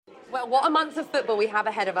Well, what a month of football we have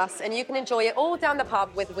ahead of us, and you can enjoy it all down the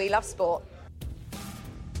pub with We Love Sport.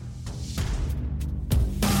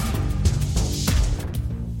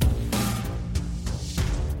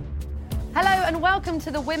 Hello and welcome to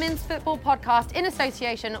the Women's Football Podcast in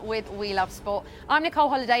association with We Love Sport. I'm Nicole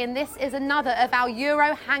Holliday and this is another of our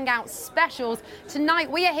Euro Hangout specials. Tonight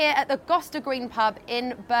we are here at the Gloucester Green pub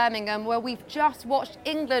in Birmingham where we've just watched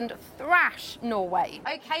England thrash Norway.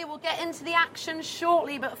 OK, we'll get into the action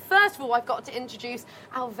shortly, but first of all I've got to introduce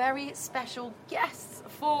our very special guests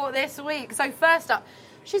for this week. So first up,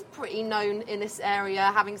 she's pretty known in this area,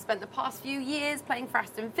 having spent the past few years playing for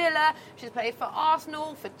Aston Villa. She's played for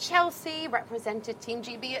Arsenal, for Chelsea, represented Team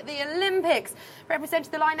GB at the Olympics,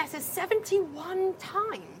 represented the Lionesses 71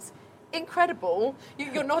 times. Incredible.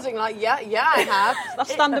 You're nodding like, yeah, I have.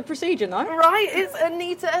 That's standard procedure, no? Right, it's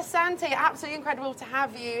Anita Asante. Absolutely incredible to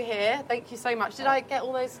have you here. Thank you so much. Did I get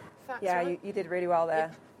all those facts right? Yeah, you did really well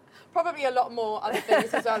there. Yeah. Probably a lot more other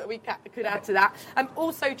things as well that we could add to that.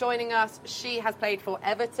 Also joining us, she has played for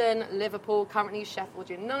Everton, Liverpool, currently Sheffield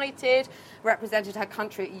United, represented her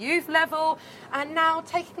country at youth level, and now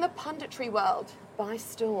taking the punditry world by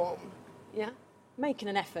storm. Yeah? Making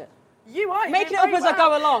an effort. You are. Making it up as I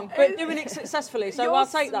go along, but doing it successfully, so I'll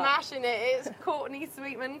take that. You're smashing it. It's Courtney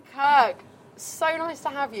Sweetman-Kirk. So nice to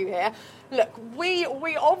have you here. Look, we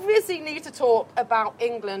obviously need to talk about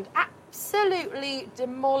England absolutely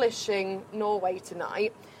demolishing Norway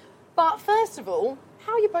tonight. But first of all,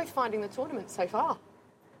 how are you both finding the tournament so far?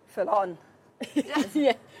 Full on.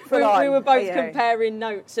 Yeah. We were both comparing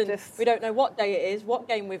notes and we don't know what day it is, what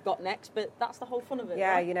game we've got next, but that's the whole fun of it.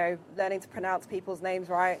 Yeah, right? Learning to pronounce people's names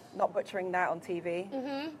right, not butchering that on TV.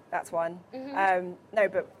 Mm-hmm. That's one. Mm-hmm. No,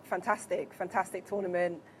 but fantastic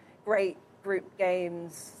tournament, great group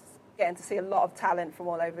games, getting to see a lot of talent from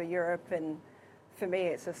all over Europe, and for me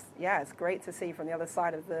it's just, it's great to see from the other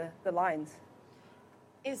side of the lines.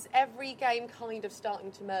 Is every game kind of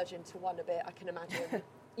starting to merge into one a bit, I can imagine?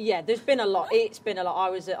 Yeah, there's been a lot. It's been a lot. I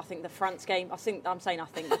was at, I think, the France game. I'm saying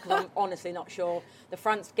because I'm honestly not sure. The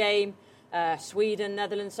France game, Sweden,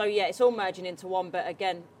 Netherlands. So, yeah, it's all merging into one. But,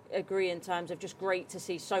 again, agree in terms of just great to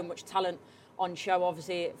see so much talent on show.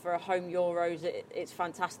 Obviously, for a home Euros, it's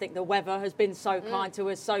fantastic. The weather has been so kind to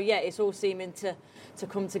us. So, yeah, it's all seeming to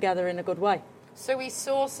come together in a good way. So we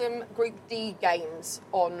saw some Group D games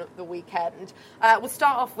on the weekend. We'll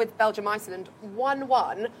start off with Belgium-Iceland,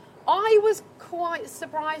 1-1. I was quite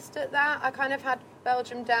surprised at that. I kind of had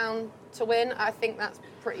Belgium down to win. I think that's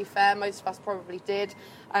pretty fair. Most of us probably did.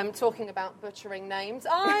 Talking about butchering names,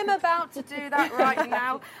 I'm about to do that right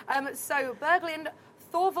now. So Berglind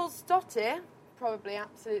Thorvaldsdottir probably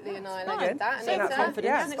absolutely annihilated that. And that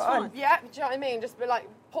confidence. It's fine. Yeah, do you know what I mean? Just be like,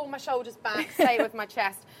 pull my shoulders back, say it with my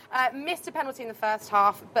chest. Missed a penalty in the first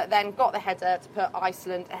half, but then got the header to put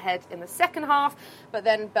Iceland ahead in the second half. But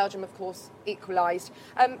then Belgium, of course, equalised.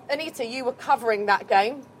 Anita, you were covering that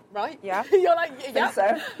game, right? Yeah. You're like, yeah. I think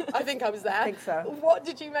so. I think I was there. I think so. What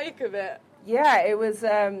did you make of it? Yeah, it was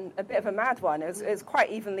a bit of a mad one. It was quite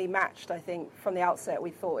evenly matched, I think. From the outset, we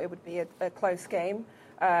thought it would be a close game.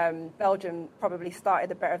 Belgium probably started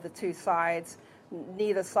the better of the two sides.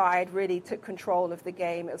 Neither side really took control of the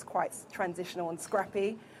game. It was quite transitional and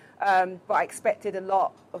scrappy. But I expected a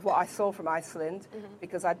lot of what I saw from Iceland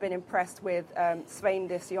because I'd been impressed with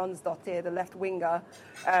Sveindis Jonsdottir, the left winger,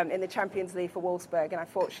 in the Champions League for Wolfsburg, and I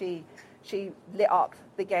thought she lit up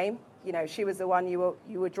the game. She was the one you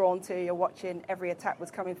were drawn to. You're watching, every attack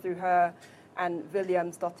was coming through her and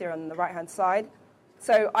Williamsdottir on the right-hand side.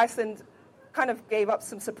 So Iceland kind of gave up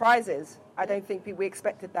some surprises. I don't think we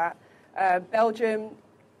expected that. Belgium,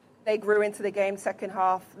 they grew into the game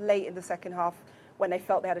late in the second half, when they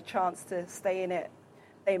felt they had a chance to stay in it.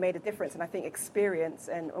 They made a difference, and I think experience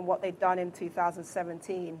and what they'd done in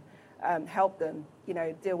 2017 helped them,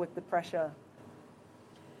 deal with the pressure.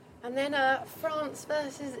 And then France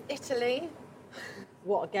versus Italy.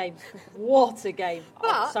 What a game. What a game.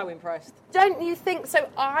 But I'm so impressed. Don't you think so?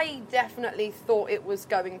 I definitely thought it was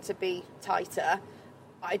going to be tighter.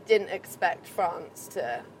 I didn't expect France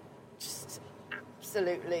to just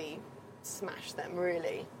absolutely smash them,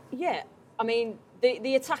 really. Yeah, I mean,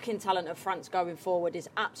 the attacking talent of France going forward is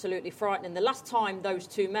absolutely frightening. The last time those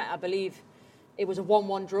two met, I believe it was a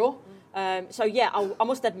 1-1 draw. So, yeah, I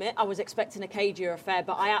must admit, I was expecting a cagier affair,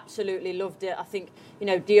 but I absolutely loved it. I think,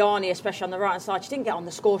 Diani, especially on the right-hand side, she didn't get on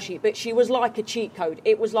the score sheet, but she was like a cheat code.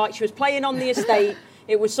 It was like she was playing on the estate.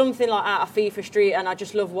 It was something like out of FIFA Street, and I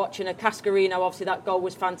just love watching her. Cascarino, obviously, that goal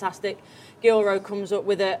was fantastic. Gilroy comes up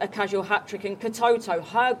with a casual hat-trick, and Katoto,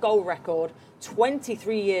 her goal record,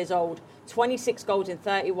 23 years old, 26 goals in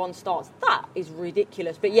 31 starts. That is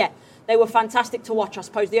ridiculous. But yeah, they were fantastic to watch. I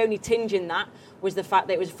suppose the only tinge in that was the fact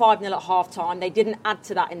that it was 5-0 at half-time. They didn't add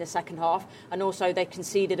to that in the second half. And also they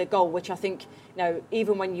conceded a goal, which I think,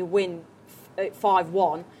 even when you win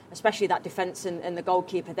 5-1, especially that defence and the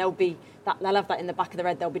goalkeeper, they'll have that in the back of their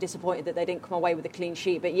head. They'll be disappointed that they didn't come away with a clean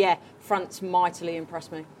sheet. But yeah, France mightily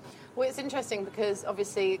impressed me. Well, it's interesting because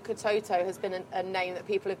obviously Katoto has been a name that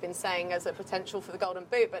people have been saying as a potential for the Golden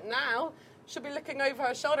Boot, but now she'll be looking over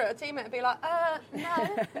her shoulder at a teammate and be like,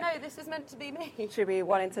 no, this is meant to be me. She'll be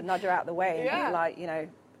wanting to nudge her out the way and Yeah. be like,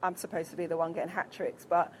 I'm supposed to be the one getting hat tricks.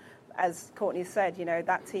 But as Courtney said,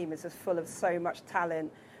 that team is just full of so much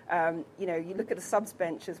talent. You look at the subs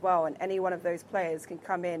bench as well, and any one of those players can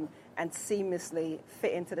come in and seamlessly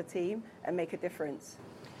fit into the team and make a difference.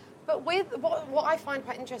 But with what I find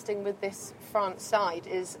quite interesting with this France side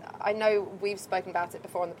is, I know we've spoken about it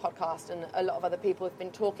before on the podcast, and a lot of other people have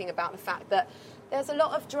been talking about the fact that there's a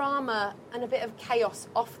lot of drama and a bit of chaos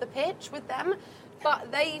off the pitch with them,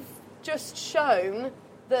 but they've just shown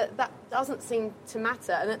that doesn't seem to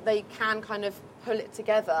matter and that they can kind of pull it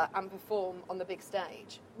together and perform on the big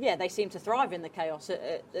stage. Yeah, they seem to thrive in the chaos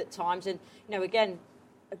at times. And, again,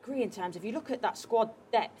 agree in terms of, you look at that squad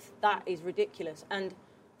depth, that is ridiculous. And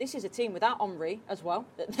this is a team without Henry as well,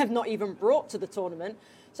 that they've not even brought to the tournament.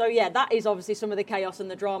 So, yeah, that is obviously some of the chaos and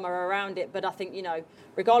the drama around it. But I think,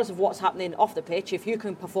 regardless of what's happening off the pitch, if you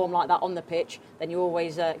can perform like that on the pitch, then you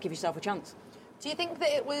always give yourself a chance. Do you think that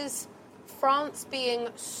it was France being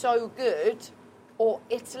so good or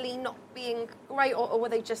Italy not being great, or were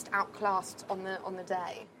they just outclassed on the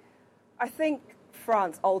day? I think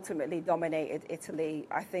France ultimately dominated Italy.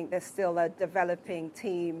 I think there's still a developing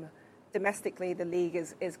team. Domestically, the league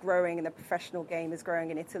is growing and the professional game is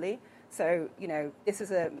growing in Italy. So, this is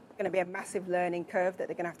going to be a massive learning curve that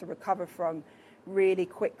they're going to have to recover from really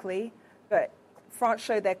quickly. But France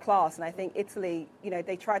showed their class, and I think Italy,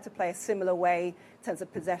 they tried to play a similar way in terms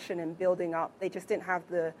of possession and building up. They just didn't have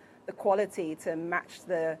the quality to match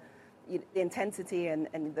the intensity and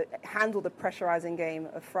handle the pressurizing game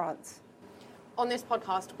of France. On this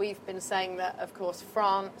podcast, we've been saying that, of course,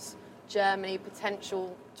 France, Germany,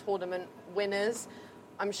 potential tournament winners.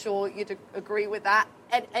 I'm sure you'd agree with that.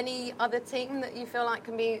 Any other team that you feel like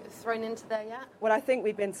can be thrown into there yet? Well, I think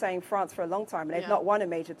we've been saying France for a long time, and they've not won a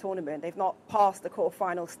major tournament. They've not passed the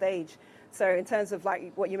quarterfinal stage. So in terms of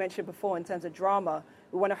like what you mentioned before, in terms of drama,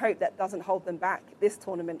 we want to hope that doesn't hold them back this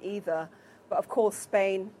tournament either. But of course,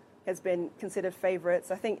 Spain has been considered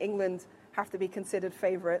favourites. I think England have to be considered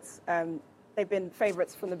favourites. They've been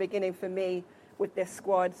favourites from the beginning for me with this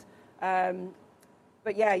squad.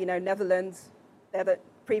 But yeah, Netherlands, they're the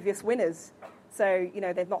previous winners. So,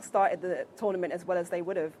 they've not started the tournament as well as they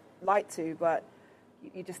would have liked to, but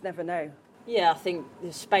you just never know. Yeah, I think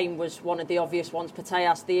Spain was one of the obvious ones.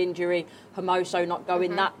 Putellas, the injury, Hermoso not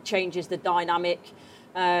going, that changes the dynamic.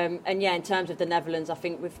 And yeah, in terms of the Netherlands, I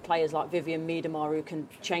think with players like Vivian Miedema who can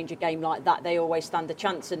change a game like that, they always stand a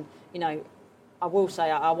chance. And, I will say,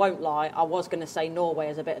 I won't lie, I was going to say Norway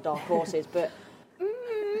as a bit of dark horses, but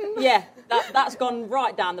yeah, that's gone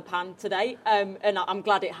right down the pan today. And I'm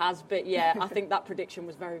glad it has. But yeah, I think that prediction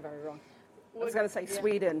was very, very wrong. I was going to say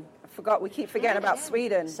Sweden. I forgot. We keep forgetting about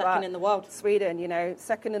Sweden. Second in the world. Sweden,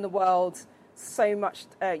 second in the world. So much,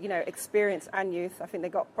 experience and youth. I think they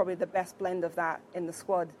got probably the best blend of that in the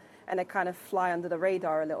squad, and they kind of fly under the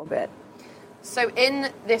radar a little bit. So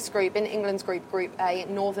in this group, in England's group, Group A,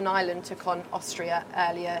 Northern Ireland took on Austria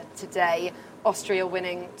earlier today. Austria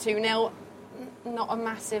winning 2-0. Not a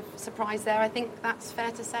massive surprise there. I think that's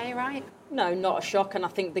fair to say, right? No, not a shock. And I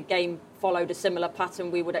think the game followed a similar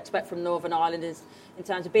pattern we would expect from Northern Ireland in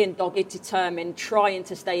terms of being dogged, determined, trying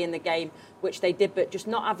to stay in the game, which they did, but just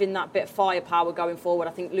not having that bit of firepower going forward.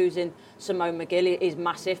 I think losing Simone McGill is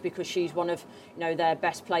massive because she's one of their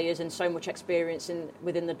best players and so much experience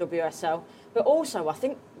within the WSL. But also, I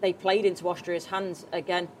think they played into Austria's hands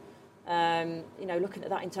again. Looking at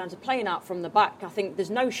that in terms of playing out from the back, I think there's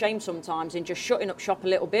no shame sometimes in just shutting up shop a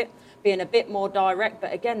little bit, being a bit more direct.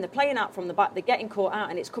 But again, they're playing out from the back, they're getting caught out,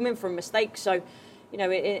 and it's coming from mistakes. So,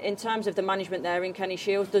 in terms of the management there in Kenny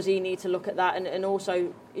Shields, does he need to look at that? And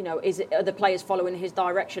also, are the players following his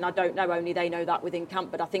direction? I don't know. Only they know that within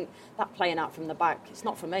camp. But I think that playing out from the back, it's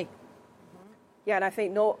not for me. Yeah, and I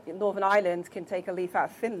think Northern Ireland can take a leaf out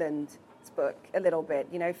of Finland's book a little bit.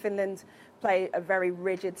 Finland play a very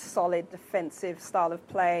rigid, solid, defensive style of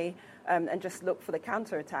play and just look for the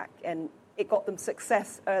counter-attack. And it got them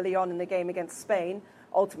success early on in the game against Spain.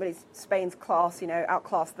 Ultimately, Spain's class,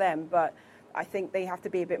 outclassed them. But I think they have to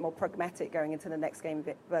be a bit more pragmatic going into the next game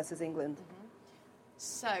versus England.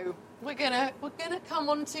 So we're gonna come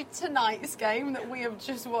on to tonight's game that we have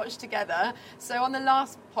just watched together. So on the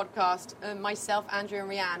last podcast, myself, Andrew and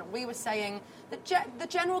Rhiannon, we were saying that the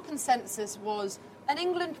general consensus was an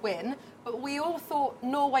England win, but we all thought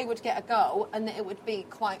Norway would get a goal and that it would be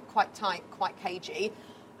quite tight, quite cagey.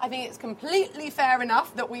 I think it's completely fair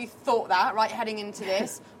enough that we thought that, right, heading into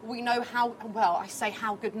this. We know how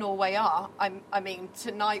good Norway are. I mean,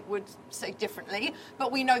 tonight would say differently,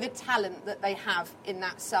 but we know the talent that they have in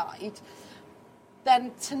that side.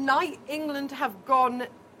 Then tonight, England have gone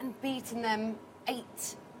and beaten them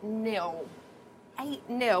 8-0.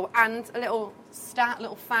 8-0. And a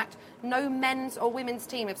little fact, no men's or women's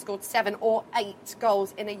team have scored 7 or 8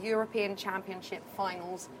 goals in a European Championship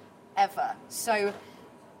finals ever. So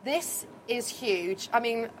this is huge. I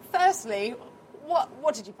mean, firstly,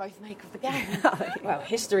 what did you both make of the game? Well,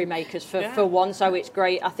 history makers for one, so it's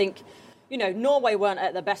great. I think, Norway weren't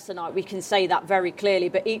at their best tonight. We can say that very clearly.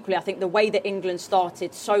 But equally, I think the way that England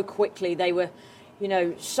started so quickly, they were,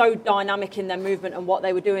 so dynamic in their movement and what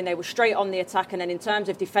they were doing. They were straight on the attack. And then in terms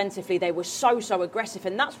of defensively, they were so aggressive.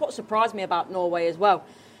 And that's what surprised me about Norway as well,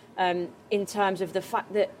 in terms of the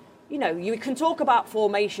fact that, you can talk about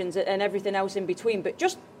formations and everything else in between, but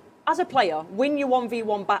just as a player, win your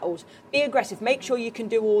 1v1 battles, be aggressive, make sure you can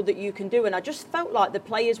do all that you can do. And I just felt like the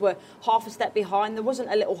players were half a step behind. There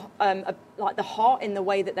wasn't a little, like the heart in the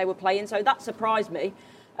way that they were playing. So that surprised me.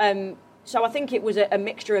 So I think it was a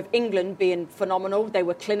mixture of England being phenomenal. They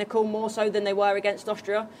were clinical more so than they were against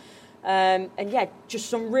Austria. And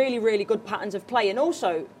just some really, really good patterns of play. And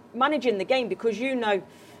also managing the game, because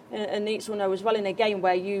and Neitz will know as well, in a game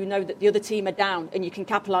where you know that the other team are down and you can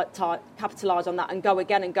capitalise on that and go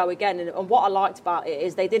again. And what I liked about it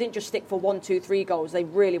is they didn't just stick for 1, 2, 3 goals. They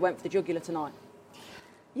really went for the jugular tonight.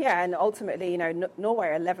 Yeah, and ultimately, Norway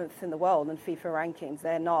are 11th in the world in FIFA rankings.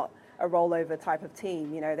 They're not a rollover type of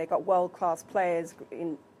team. They've got world-class players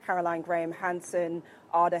in Caroline Graham Hansen,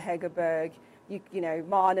 Arda Hegerberg,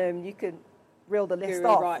 Marnham. You could reel the list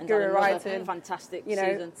off. Guru Wrighton. Fantastic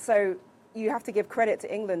season. So you have to give credit to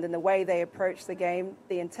England in the way they approached the game,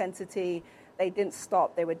 the intensity. They didn't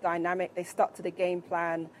stop. They were dynamic. They stuck to the game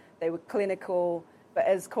plan. They were clinical. But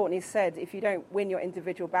as Courtney said, if you don't win your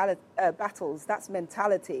individual battles, that's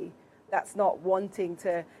mentality. That's not wanting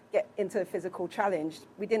to get into a physical challenge.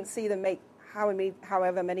 We didn't see them make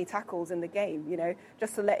however many tackles in the game,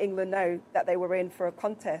 just to let England know that they were in for a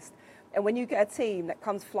contest. And when you get a team that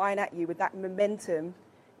comes flying at you with that momentum,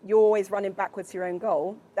 you're always running backwards to your own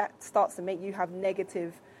goal, that starts to make you have a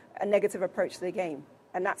negative approach to the game.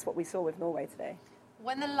 And that's what we saw with Norway today.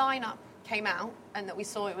 When the lineup came out and that we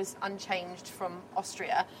saw it was unchanged from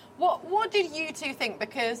Austria, what did you two think?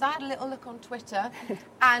 Because I had a little look on Twitter,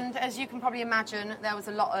 and as you can probably imagine, there was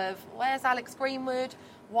a lot of, where's Alex Greenwood?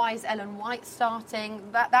 Why is Ellen White starting?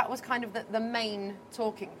 That was kind of the main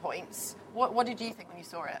talking points. What did you think when you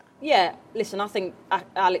saw it? Yeah, listen, I think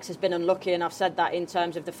Alex has been unlucky, and I've said that in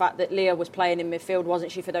terms of the fact that Leah was playing in midfield,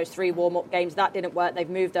 wasn't she, for those 3 warm-up games. That didn't work. They've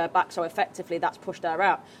moved her back, so effectively that's pushed her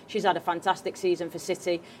out. She's had a fantastic season for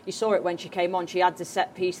City. You saw it when she came on. She adds a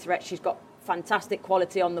set-piece threat. She's got fantastic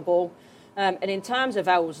quality on the ball. And in terms of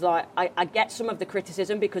Els, I get some of the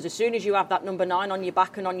criticism, because as soon as you have that number 9 on your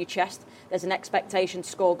back and on your chest, there's an expectation to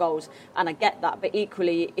score goals, and I get that. But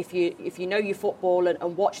equally, if you know your football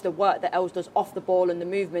and watch the work that Els does off the ball and the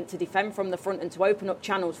movement to defend from the front and to open up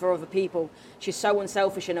channels for other people, she's so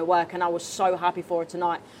unselfish in her work, and I was so happy for her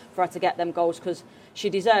tonight, for her to get them goals, because she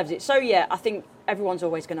deserves it. So yeah, I think everyone's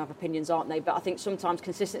always going to have opinions, aren't they? But I think sometimes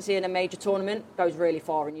consistency in a major tournament goes really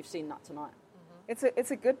far, and you've seen that tonight.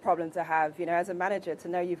 It's a good problem to have, as a manager, to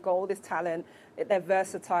know you've got all this talent. They're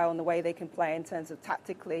versatile in the way they can play in terms of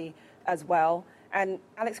tactically as well. And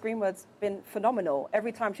Alex Greenwood's been phenomenal.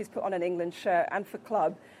 Every time she's put on an England shirt and for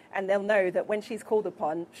club, and they'll know that when she's called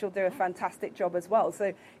upon, she'll do a fantastic job as well.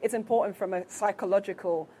 So it's important from a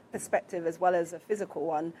psychological perspective as well as a physical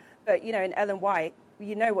one. But, in Ellen White,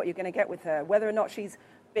 you know what you're going to get with her. Whether or not she's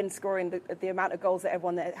been scoring the amount of goals that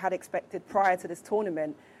everyone had expected prior to this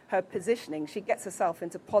tournament, her positioning, she gets herself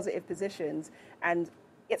into positive positions, and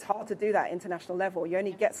it's hard to do that at international level. You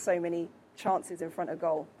only get so many chances in front of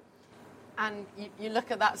goal. And you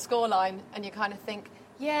look at that scoreline and you kind of think,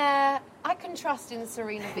 yeah, I can trust in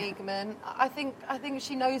Serena Wiegmann. I think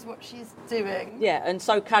she knows what she's doing. Yeah, and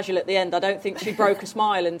so casual at the end. I don't think she broke a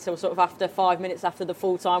smile until sort of after 5 minutes after the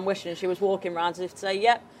full-time whistle, and she was walking around as if to say,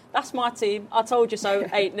 yep, that's my team. I told you so,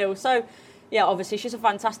 8-0. So, yeah, obviously she's a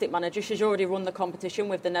fantastic manager. She's already run the competition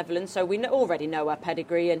with the Netherlands, so we already know her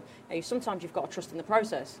pedigree, and sometimes you've got to trust in the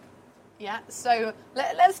process. Yeah, so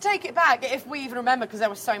let's take it back, if we even remember, because there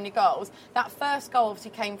were so many goals. That first goal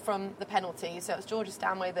obviously came from the penalty, so it was Georgia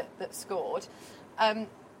Stanway that scored.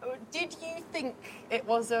 Did you think it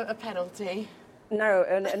was a penalty? No,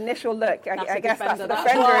 an initial look. I guess that's the That's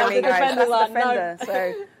defender why in me, the guys. defender That's the line, defender.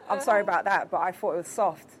 So I'm sorry about that, but I thought it was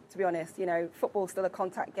soft, to be honest. You know, football's still a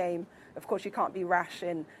contact game. Of course, you can't be rash,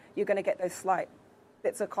 and you're going to get those slight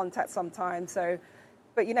bits of contact sometimes. So,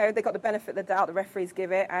 but, you know, they got the benefit of the doubt. The referees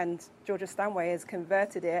give it, and Georgia Stanway has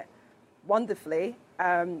converted it wonderfully.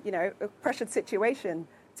 You know, a pressured situation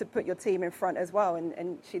to put your team in front as well,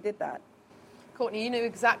 and she did that. Courtney, you knew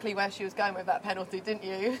exactly where she was going with that penalty, didn't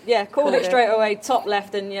you? Yeah, called it straight away, top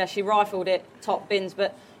left, and yeah, she rifled it, top bins.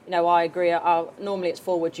 But, you know, I agree. Normally it's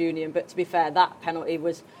forwards union, but to be fair, that penalty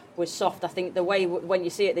was soft. I think the way when you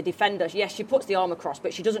see it, the defender, yes, she puts the arm across,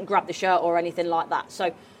 but she doesn't grab the shirt or anything like that.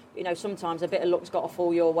 So, you know, sometimes a bit of luck's got to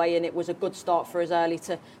fall your way, and it was a good start for us early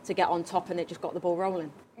to get on top, and it just got the ball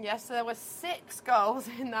rolling. Yes, so there were 6 goals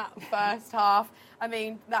in that first half. I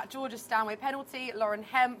mean, that Georgia Stanway penalty, Lauren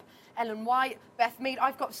Hemp, Ellen White, Beth Mead.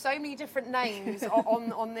 I've got so many different names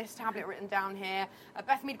on this tablet written down here.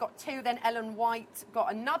 Beth Mead got 2, then Ellen White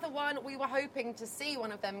got another one. We were hoping to see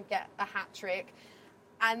one of them get a hat-trick.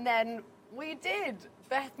 And then we did.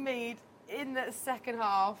 Beth Mead in the second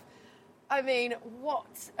half. I mean, what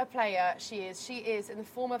a player she is. She is in the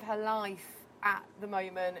form of her life at the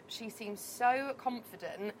moment. She seems so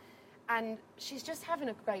confident. And she's just having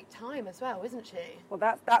a great time as well, isn't she?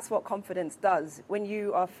 Well, that's what confidence does. When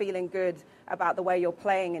you are feeling good about the way you're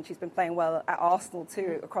playing, and she's been playing well at Arsenal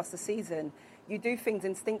too across the season, you do things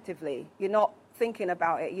instinctively. You're not thinking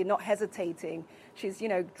about it. You're not hesitating. She's, you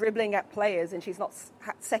know, dribbling at players, and she's not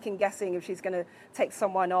second guessing if she's going to take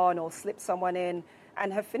someone on or slip someone in.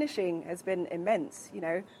 And her finishing has been immense. You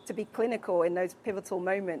know, to be clinical in those pivotal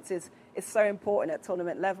moments is so important at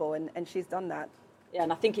tournament level, and she's done that. Yeah,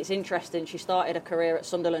 and I think it's interesting. She started a career at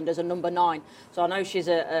Sunderland as a number 9. So I know she's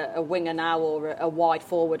a winger now, or a wide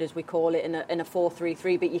forward, as we call it, in a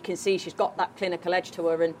 4-3-3. But you can see she's got that clinical edge to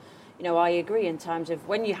her. And, you know, I agree in terms of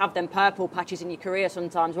when you have them purple patches in your career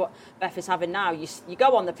sometimes, what Beth is having now, you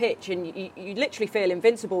go on the pitch and you literally feel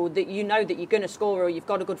invincible, that you know that you're going to score, or you've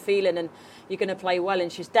got a good feeling and you're going to play well. And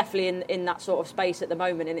she's definitely in that sort of space at the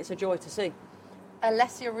moment, and it's a joy to see.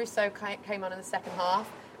 Alessia Russo came on in the second half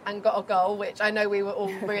and got a goal, which I know we were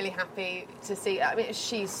all really happy to see. I mean,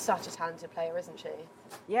 she's such a talented player, isn't she?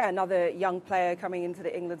 Yeah, another young player coming into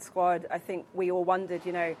the England squad. I think we all wondered,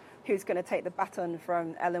 you know, who's going to take the baton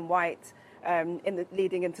from Ellen White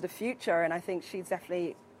leading into the future, and I think she's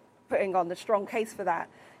definitely putting on the strong case for that.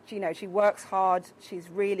 She, you know, she works hard, she's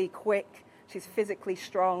really quick, she's physically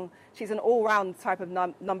strong, she's an all-round type of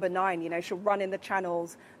number 9. You know, she'll run in the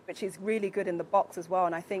channels, but she's really good in the box as well.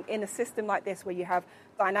 And I think in a system like this, where you have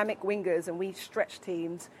dynamic wingers and we stretch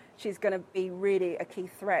teams, she's going to be really a key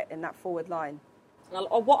threat in that forward line.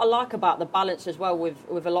 What I like about the balance as well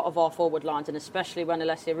with a lot of our forward lines, and especially when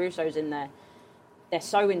Alessia Russo's in there, they're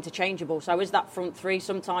so interchangeable. So is that front 3,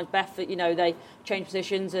 sometimes Beth, you know, they change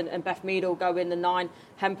positions and Beth Mead will go in the 9,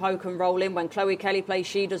 Hempo can roll in. When Chloe Kelly plays,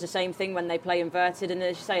 she does the same thing when they play inverted. And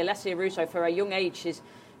as you say, Alessia Russo, for her young age, she's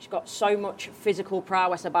got so much physical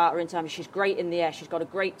prowess about her in terms of she's great in the air, she's got a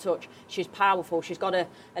great touch, she's powerful, she's got a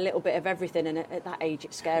little bit of everything, and at that age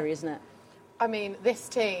it's scary, isn't it? I mean, this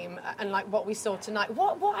team, and like what we saw tonight,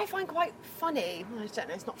 what I find quite funny, I don't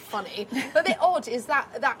know, it's not funny, but a bit odd, is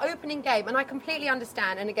that opening game, and I completely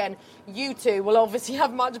understand, and again, you two will obviously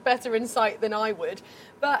have much better insight than I would,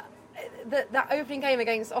 but that opening game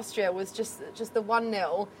against Austria was just the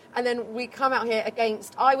 1-0, and then we come out here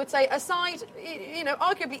against, I would say, a side, you know,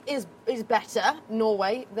 arguably is better,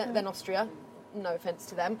 Norway, than Austria, no offence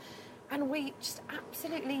to them, and we just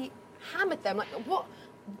absolutely hammered them. Like,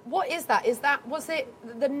 what is that? Was it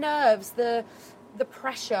the nerves, the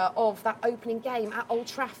pressure of that opening game at Old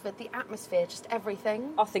Trafford, the atmosphere, just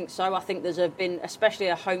everything? I think so. I think there's been, especially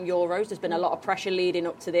at home Euros, there's been a lot of pressure leading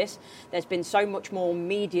up to this. There's been so much more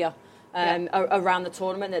media around the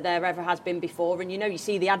tournament that there ever has been before. And, you know, you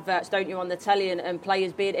see the adverts, don't you, on the telly, and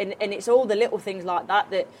players being... And it's all the little things like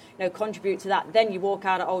that, you know, contribute to that. Then you walk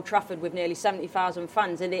out at Old Trafford with nearly 70,000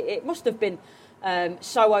 fans, and it must have been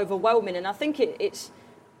so overwhelming. And I think it's...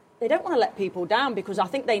 They don't want to let people down, because I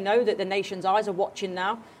think they know that the nation's eyes are watching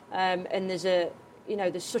now, and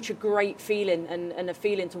there's such a great feeling and a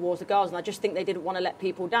feeling towards the girls, and I just think they didn't want to let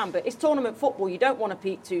people down. But it's tournament football; you don't want to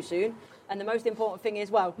peak too soon. And the most important thing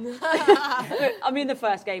is, I mean, the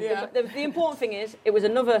first game. Yeah. The important thing is, it was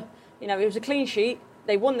another, you know, it was a clean sheet.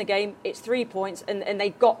 they won the game, it's 3 points, and they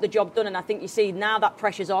got the job done. And I think you see now that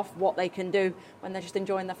pressure's off what they can do when they're just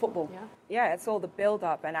enjoying their football. Yeah, it's all the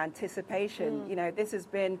build-up and anticipation. You know, this has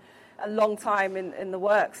been a long time in the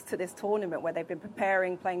works to this tournament where they've been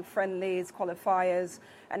preparing, playing friendlies, qualifiers,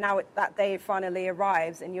 and now that day finally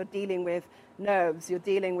arrives and you're dealing with nerves, you're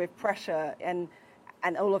dealing with pressure and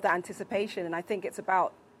all of that anticipation. And I think it's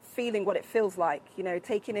about feeling what it feels like, you know,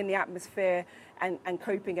 taking in the atmosphere and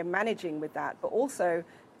coping and managing with that, but also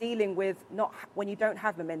dealing with not when you don't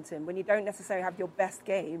have momentum, when you don't necessarily have your best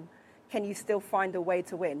game, can you still find a way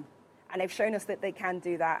to win? And they've shown us that they can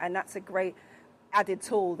do that, and that's a great added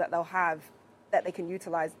tool that they'll have that they can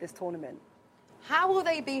utilize this tournament. How will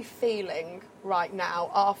they be feeling right now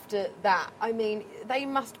after that? I mean, they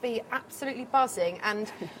must be absolutely buzzing,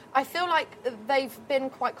 and I feel like they've been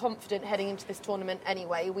quite confident heading into this tournament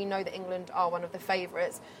anyway. We know that England are one of the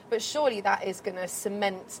favourites, but surely that is going to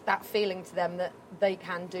cement that feeling to them that they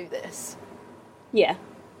can do this. Yeah,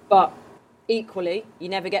 but equally, you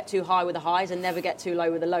never get too high with the highs and never get too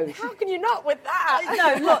low with the lows. How can you not with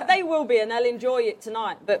that? No, look, they will be and they'll enjoy it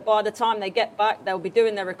tonight. But by the time they get back, they'll be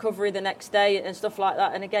doing their recovery the next day and stuff like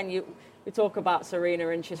that. And again, we talk about Serena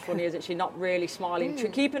and she's funny, isn't she? Not really smiling,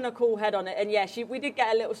 keeping a cool head on it. And yeah, we did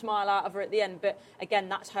get a little smile out of her at the end. But again,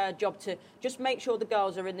 that's her job to just make sure the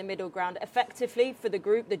girls are in the middle ground effectively for the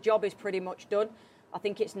group. The job is pretty much done. I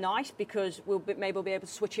think it's nice because maybe we'll be able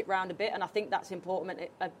to switch it around a bit, and I think that's important.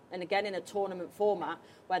 And again, in a tournament format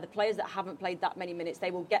where the players that haven't played that many minutes, they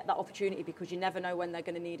will get that opportunity because you never know when they're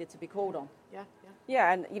going to need it to be called on.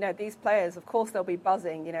 Yeah, and you know, these players, of course, they'll be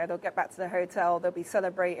buzzing. You know, they'll get back to the hotel, they'll be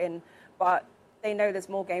celebrating, but they know there's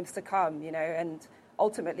more games to come. You know, and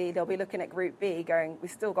ultimately they'll be looking at Group B, going, we've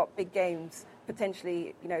still got big games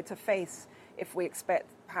potentially, you know, to face if we expect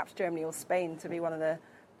perhaps Germany or Spain to be one of the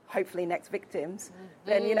hopefully next victims,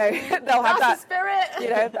 then, you know, they'll have that spirit. You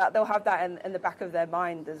know, they'll have that in the back of their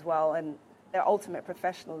mind as well, and they're ultimate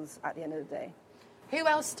professionals at the end of the day. Who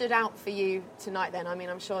else stood out for you tonight then? I mean,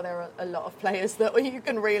 I'm sure there are a lot of players that you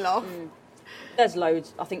can reel off. There's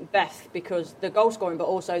loads. I think Beth, because the goal scoring, but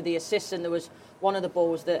also the assists, and there was one of the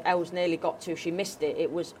balls that Els nearly got to. She missed it.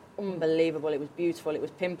 It was unbelievable. It was beautiful. It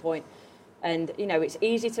was pinpoint. And, you know, it's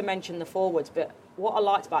easy to mention the forwards, but what I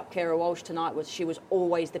liked about Keira Walsh tonight was she was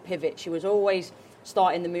always the pivot. She was always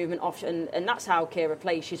starting the movement off, and that's how Keira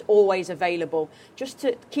plays. She's always available just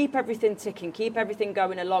to keep everything ticking, keep everything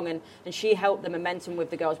going along, and she helped the momentum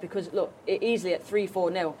with the girls because, look, easily at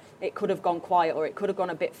 3-4-0, it could have gone quiet or it could have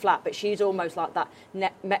gone a bit flat, but she's almost like that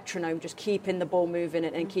metronome, just keeping the ball moving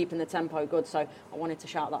and keeping the tempo good, so I wanted to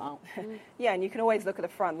shout that out. Yeah, and you can always look at the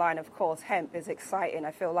front line, of course. Hemp is exciting.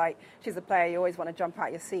 I feel like she's a player you always want to jump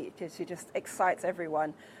out your seat because she just excites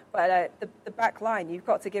everyone. But the back line, you've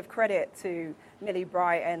got to give credit to Millie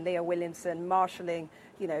Bright and Leah Williamson marshalling,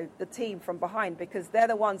 you know, the team from behind, because they're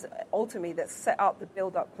the ones ultimately that set up the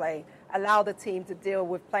build-up play, allow the team to deal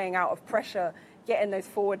with playing out of pressure, getting those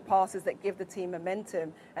forward passes that give the team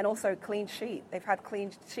momentum, and also clean sheet. They've had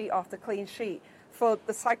clean sheet after clean sheet. For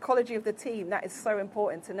the psychology of the team, that is so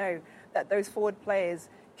important to know that those forward players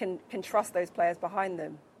can trust those players behind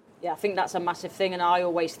them. Yeah, I think that's a massive thing, and I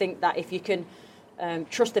always think that if you can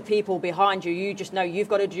trust the people behind you, you just know you've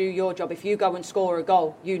got to do your job. If you go and score a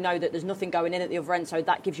goal, you know that there's nothing going in at the other end, so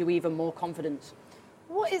that gives you even more confidence.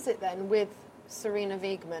 What is it then with Serena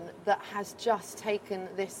Wiegman that has just taken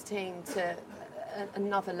this team to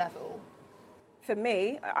another level? For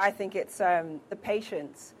me, I think it's the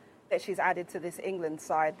patience that she's added to this England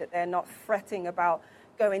side, that they're not fretting about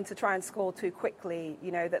going to try and score too quickly,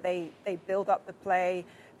 you know, that they build up the play,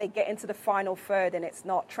 they get into the final third and it's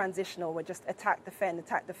not transitional, we're just attack,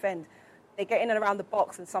 defend. They get in and around the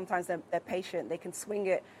box and sometimes they're patient. They can swing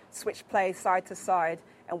it, switch play side to side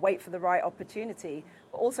and wait for the right opportunity,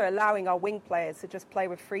 but also allowing our wing players to just play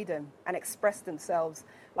with freedom and express themselves.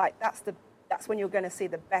 Like that's when you're going to see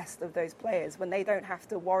the best of those players, when they don't have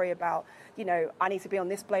to worry about, you know, I need to be on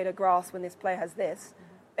this blade of grass when this player has this.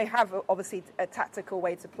 They have obviously a tactical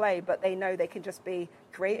way to play, but they know they can just be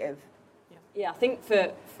creative. Yeah, I think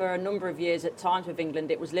for a number of years at times with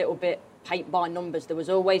England, it was a little bit paint by numbers. There was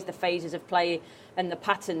always the phases of play and the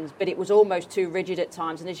patterns, but it was almost too rigid at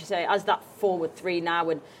times. And as you say, as that forward three now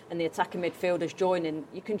and the attacking midfielders join in,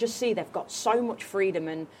 you can just see they've got so much freedom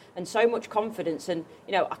and so much confidence. And,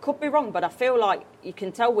 you know, I could be wrong, but I feel like you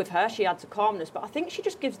can tell with her she adds a calmness. But I think she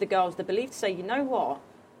just gives the girls the belief to say, you know what?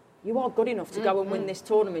 You are good enough to go and win this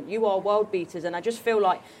tournament. You are world beaters. And I just feel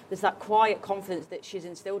like there's that quiet confidence that she's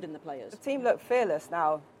instilled in the players. The team look fearless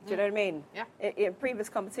now. Do you know what I mean? Yeah. In previous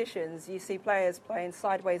competitions, you see players playing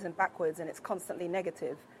sideways and backwards and it's constantly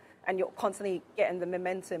negative. And you're constantly getting the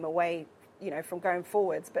momentum away from going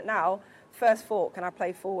forwards. But now, first thought, can I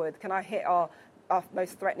play forward? Can I hit our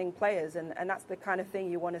most threatening players? And that's the kind of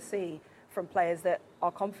thing you want to see from players that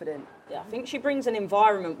are confident. Yeah, I think she brings an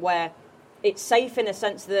environment where it's safe in a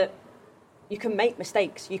sense that you can make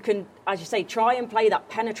mistakes. You can, as you say, try and play that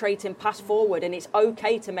penetrating pass forward, and it's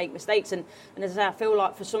okay to make mistakes. And as I say, I feel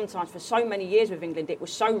like for so many years with England, it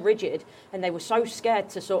was so rigid, and they were so scared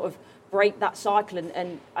to sort of break that cycle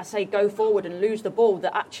and I say go forward and lose the ball,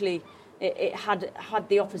 that actually it had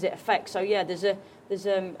the opposite effect. So yeah, there's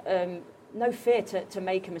no fear to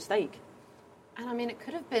make a mistake. And I mean, it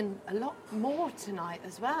could have been a lot more tonight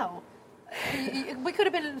as well. We could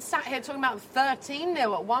have been sat here talking about 13-0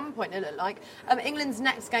 at one point, it looked like. England's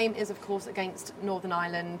next game is, of course, against Northern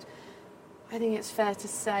Ireland. I think it's fair to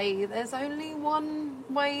say there's only one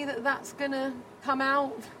way that that's going to come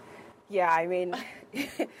out. Yeah, I mean,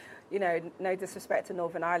 no disrespect to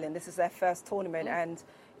Northern Ireland. This is their first tournament, and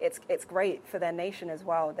it's great for their nation as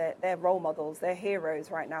well. They're role models. They're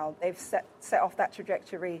heroes right now. They've set off that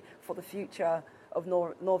trajectory for the future of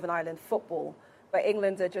Northern Ireland football. But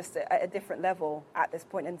England are just at a different level at this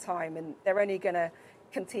point in time, and they're only going to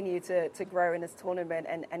continue to grow in this tournament,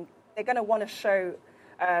 and they're going to want to show,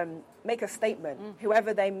 make a statement.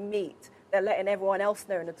 Whoever they meet, they're letting everyone else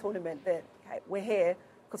know in the tournament that we're here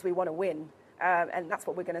because we want to win, and that's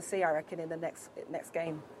what we're going to see, I reckon, in the next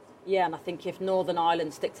game. Yeah, and I think if Northern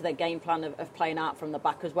Ireland stick to their game plan of playing out from the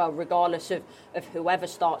back as well, regardless of whoever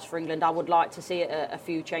starts for England, I would like to see a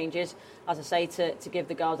few changes. As I say, to give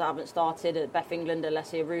the girls that haven't started, Beth England,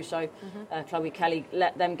 Alessia Russo, Chloe Kelly,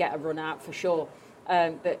 let them get a run out for sure.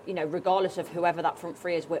 But, regardless of whoever that front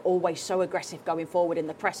three is, we're always so aggressive going forward in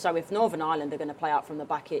the press. So if Northern Ireland are going to play out from the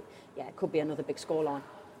back, it could be another big scoreline.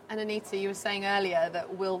 And Anita, you were saying earlier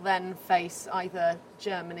that we'll then face either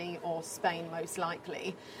Germany or Spain, most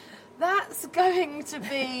likely. That's going to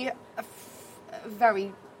be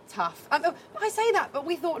very tough. I say that, but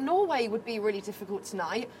we thought Norway would be really difficult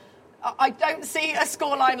tonight. I don't see a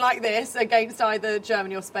scoreline like this against either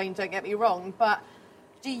Germany or Spain, don't get me wrong, but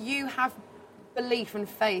do you have belief and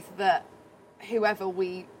faith that whoever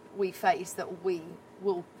we face, that we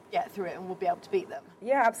will get through it and we'll be able to beat them?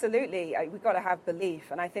 Yeah, absolutely. We've got to have belief,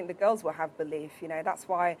 and I think the girls will have belief. That's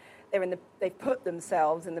why they've put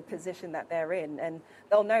themselves in the position that they're in, and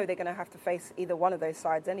they'll know they're going to have to face either one of those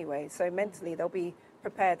sides anyway. So mentally, they'll be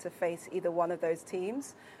prepared to face either one of those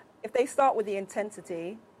teams. If they start with the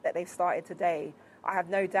intensity that they've started today, I have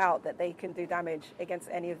no doubt that they can do damage against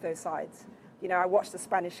any of those sides. I watched the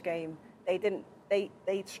Spanish game.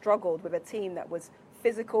 They struggled with a team that was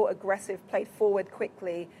physical, aggressive, played forward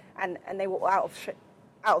quickly, and they were out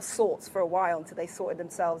of sorts for a while until they sorted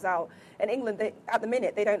themselves out. And England, at the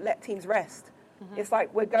minute, they don't let teams rest. It's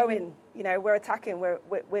like we're going, we're attacking,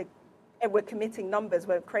 we're committing numbers,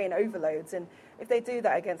 we're creating overloads. And if they do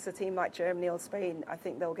that against a team like Germany or Spain, I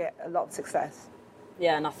think they'll get a lot of success.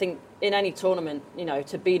 Yeah, and I think in any tournament,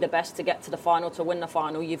 to be the best, to get to the final, to win the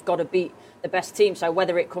final, you've got to beat the best team. So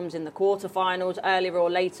whether it comes in the quarterfinals, earlier or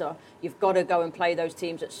later, you've got to go and play those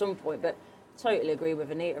teams at some point. But I totally agree with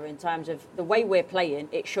Anita in terms of the way we're playing.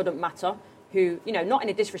 It shouldn't matter who, not in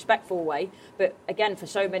a disrespectful way, but again, for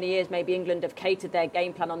so many years, maybe England have catered their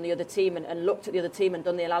game plan on the other team and looked at the other team and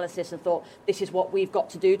done the analysis and thought, this is what we've got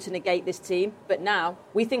to do to negate this team. But now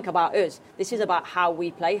we think about us. This is about how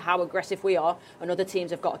we play, how aggressive we are, and other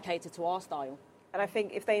teams have got to cater to our style. And I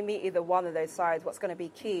think if they meet either one of those sides, what's going to be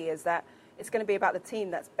key is that it's going to be about the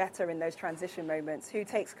team that's better in those transition moments. Who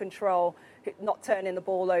takes control, not turning the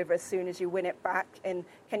ball over as soon as you win it back, and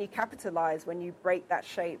can you capitalise when you break that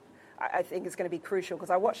shape? I think it's going to be crucial, because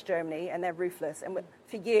I watched Germany and they're ruthless. And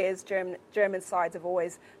for years, German sides have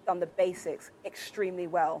always done the basics extremely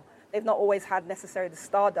well. They've not always had necessarily the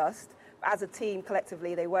stardust, but as a team,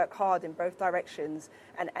 collectively, they work hard in both directions.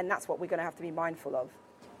 And that's what we're going to have to be mindful of.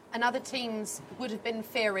 And other teams would have been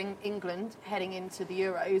fearing England heading into the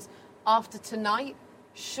Euros. After tonight,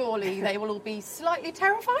 surely they will all be slightly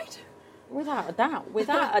terrified? Without a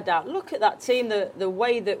doubt. Look at that team, the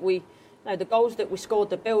way that the goals that we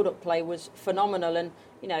scored, the build-up play was phenomenal. And,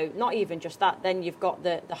 not even just that, then you've got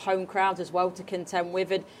the home crowds as well to contend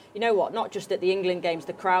with. And you know what, not just at the England games,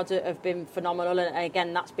 the crowds have been phenomenal. And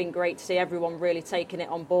again, that's been great to see everyone really taking it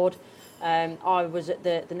on board. I was at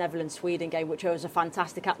the Netherlands-Sweden game, which was a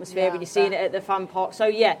fantastic atmosphere when you're seeing it at the fan park. So,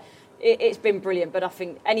 yeah, it's been brilliant. But I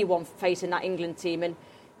think anyone facing that England team, and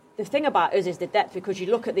the thing about us is the depth, because you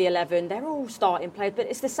look at the 11, they're all starting players, but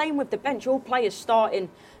it's the same with the bench. All players starting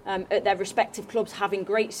at their respective clubs, having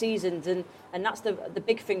great seasons, and that's the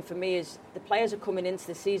big thing for me is the players are coming into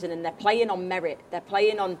the season and they're playing on merit. They're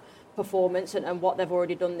playing on performance and what they've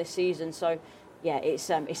already done this season. So yeah, it's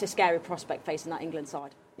a scary prospect facing that England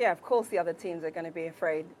side. Yeah, of course the other teams are going to be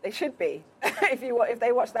afraid. They should be. If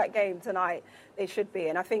they watch that game tonight, they should be.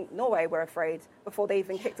 And I think Norway were afraid before they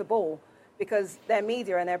even kicked a ball, because their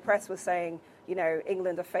media and their press was saying, you know,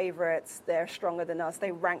 England are favourites, they're stronger than us,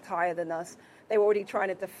 they ranked higher than us. They were already trying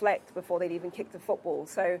to deflect before they'd even kicked a football.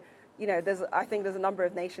 So, you know, I think there's a number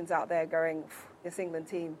of nations out there going, this England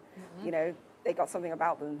team, you know, they got something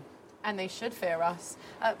about them. And they should fear us.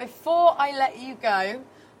 Before I let you go,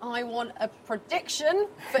 I want a prediction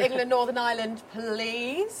for England, Northern Ireland,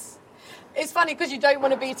 please. It's funny because you don't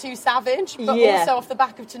want to be too savage, but also off the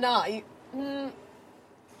back of tonight. You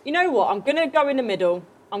know what? I'm going to go in the middle.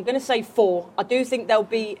 I'm going to say 4. I do think there'll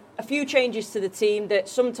be a few changes to the team that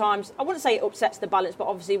sometimes, I wouldn't say it upsets the balance, but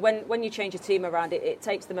obviously when you change a team around, it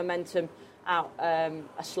takes the momentum out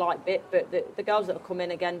a slight bit. But the girls that have come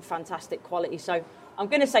in, again, fantastic quality. So I'm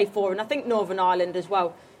going to say 4. And I think Northern Ireland as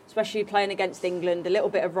well, especially playing against England, a little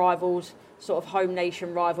bit of rivals, sort of home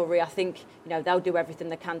nation rivalry. I think, you know, they'll do everything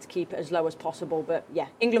they can to keep it as low as possible. But yeah,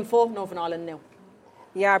 England 4, Northern Ireland 0.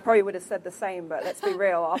 Yeah, I probably would have said the same, but let's be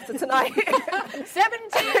real, after tonight.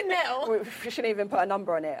 17-0. We shouldn't even put a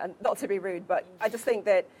number on it, and not to be rude, but I just think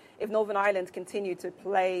that if Northern Ireland continue to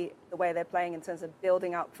play the way they're playing in terms of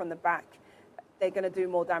building up from the back, they're going to do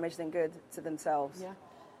more damage than good to themselves. Yeah.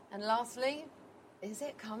 And lastly, is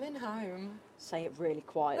it coming home? Say it really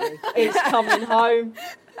quietly. It's coming home.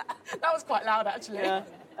 That was quite loud, actually. Yeah,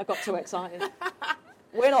 I got too excited.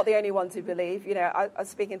 We're not the only ones who believe. You know, I was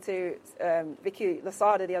speaking to Vicky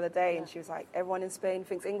Losada the other day, and she was like, everyone in Spain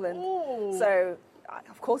thinks England. Ooh. So,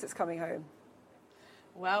 of course it's coming home.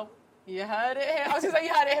 Well, you heard it here. I was going to say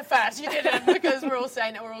you heard it here first. You didn't, because we're all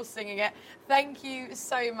saying it, we're all singing it. Thank you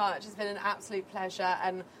so much. It's been an absolute pleasure.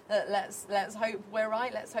 And let's hope we're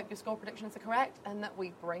right. Let's hope your score predictions are correct and that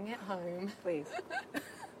we bring it home. Please.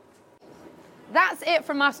 That's it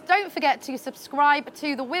from us. Don't forget to subscribe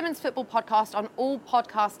to the Women's Football Podcast on all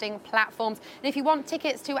podcasting platforms. And if you want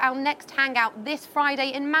tickets to our next Hangout this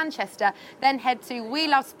Friday in Manchester, then head to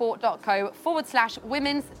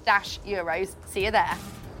welovesport.co/women's-Euros. See you there.